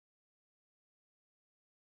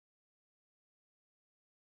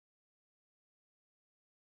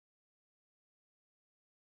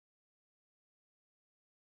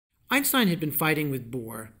Einstein had been fighting with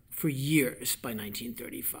Bohr for years by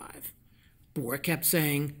 1935. Bohr kept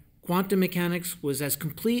saying quantum mechanics was as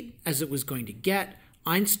complete as it was going to get.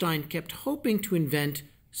 Einstein kept hoping to invent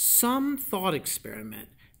some thought experiment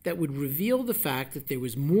that would reveal the fact that there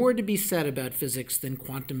was more to be said about physics than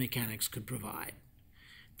quantum mechanics could provide.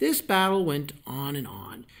 This battle went on and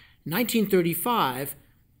on. In 1935,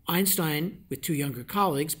 Einstein, with two younger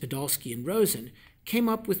colleagues, Podolsky and Rosen, came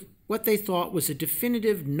up with what they thought was a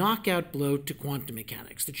definitive knockout blow to quantum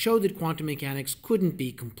mechanics that showed that quantum mechanics couldn't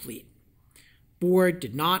be complete. Bohr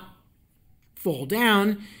did not fall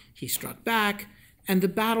down, he struck back, and the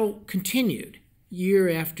battle continued year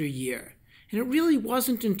after year. And it really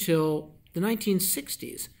wasn't until the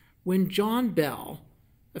 1960s when John Bell,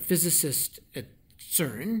 a physicist at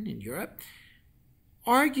CERN in Europe,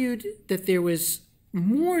 argued that there was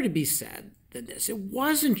more to be said than this. It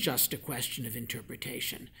wasn't just a question of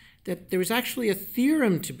interpretation, that there was actually a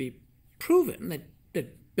theorem to be proven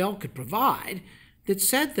that Bell could provide that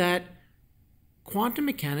said that quantum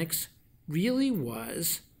mechanics really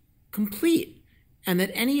was complete, and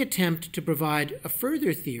that any attempt to provide a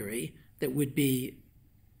further theory that would be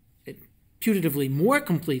putatively more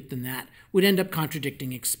complete than that would end up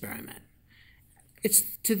contradicting experiment. It's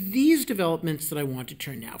to these developments that I want to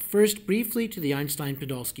turn now. First, briefly to the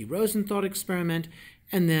Einstein-Podolsky-Rosen thought experiment,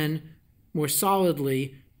 and then more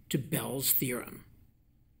solidly to Bell's theorem.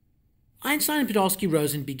 Einstein and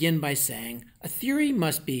Podolsky-Rosen begin by saying a theory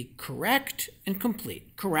must be correct and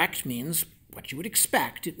complete. Correct means what you would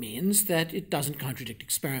expect. It means that it doesn't contradict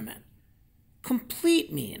experiment.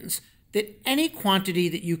 Complete means that any quantity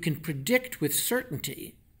that you can predict with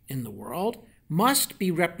certainty in the world must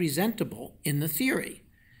be representable in the theory.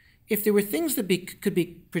 If there were things that could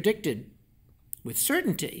be predicted with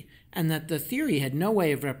certainty and that the theory had no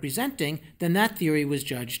way of representing, then that theory was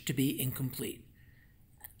judged to be incomplete.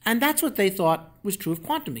 And that's what they thought was true of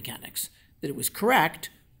quantum mechanics, that it was correct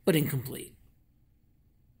but incomplete.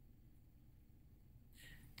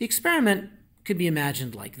 The experiment could be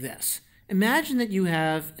imagined like this. Imagine that you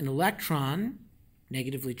have an electron,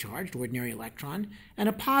 negatively charged, ordinary electron, and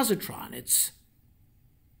a positron. It's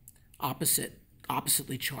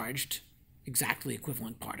oppositely charged, exactly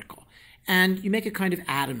equivalent particle. And you make a kind of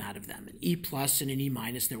atom out of them, an E plus and an E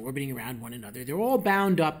minus. They're orbiting around one another. They're all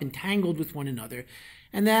bound up, entangled with one another,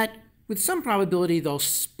 and that with some probability they'll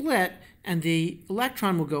split, and the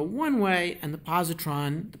electron will go one way, and the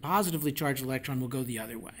positron, the positively charged electron, will go the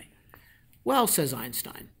other way. Well, says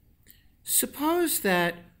Einstein, suppose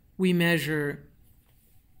that we measure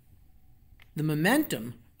the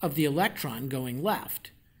momentum of the electron going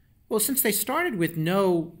left. Well, since they started with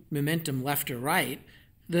no momentum left or right,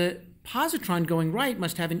 the positron going right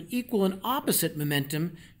must have an equal and opposite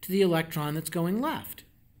momentum to the electron that's going left.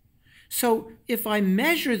 So if I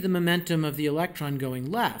measure the momentum of the electron going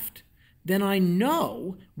left, then I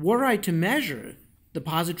know, were I to measure the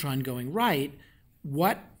positron going right,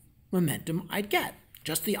 what momentum I'd get.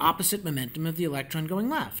 Just the opposite momentum of the electron going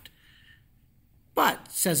left.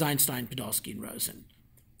 But, says Einstein, Podolsky, and Rosen,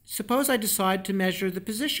 suppose I decide to measure the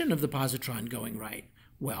position of the positron going right.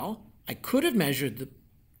 Well, I could have measured the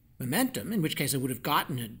momentum, in which case I would have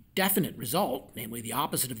gotten a definite result, namely the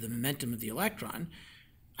opposite of the momentum of the electron.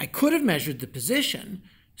 I could have measured the position,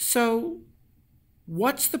 so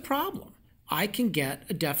what's the problem? I can get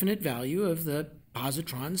a definite value of the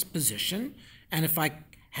positron's position, and if I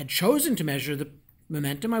had chosen to measure the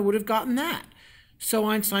momentum, I would have gotten that. So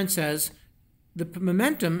Einstein says the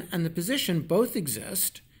momentum and the position both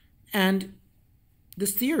exist, and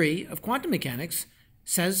this theory of quantum mechanics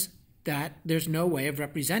says that there's no way of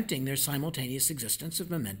representing their simultaneous existence of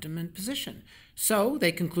momentum and position. So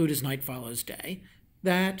they conclude, as night follows day,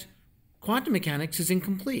 that quantum mechanics is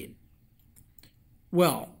incomplete.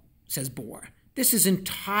 Well, says Bohr, this is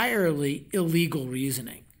entirely illegal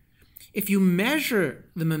reasoning. If you measure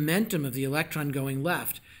the momentum of the electron going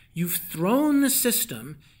left, you've thrown the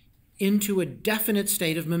system into a definite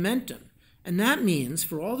state of momentum. And that means,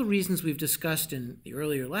 for all the reasons we've discussed in the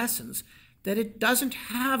earlier lessons, that it doesn't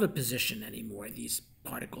have a position anymore, these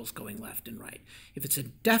particles going left and right. If it's a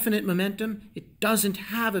definite momentum, it doesn't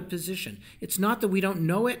have a position. It's not that we don't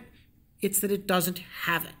know it, it's that it doesn't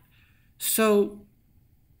have it. So,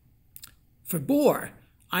 for Bohr,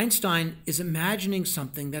 Einstein is imagining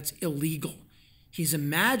something that's illegal. He's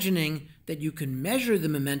imagining that you can measure the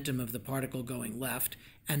momentum of the particle going left,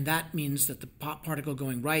 and that means that the particle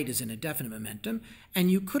going right is in a definite momentum, and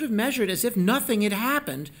you could have measured, as if nothing had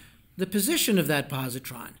happened, the position of that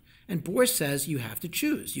positron. And Bohr says you have to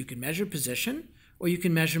choose. You can measure position or you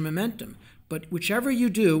can measure momentum. But whichever you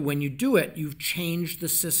do, when you do it, you've changed the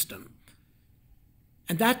system.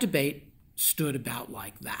 And that debate stood about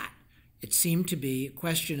like that. It seemed to be a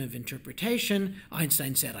question of interpretation.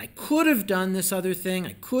 Einstein said, I could have done this other thing.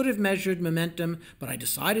 I could have measured momentum, but I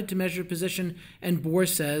decided to measure position. And Bohr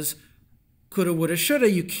says, coulda, woulda,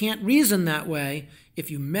 shoulda. You can't reason that way.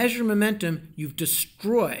 If you measure momentum, you've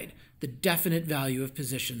destroyed the definite value of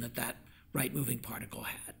position that right moving particle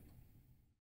had.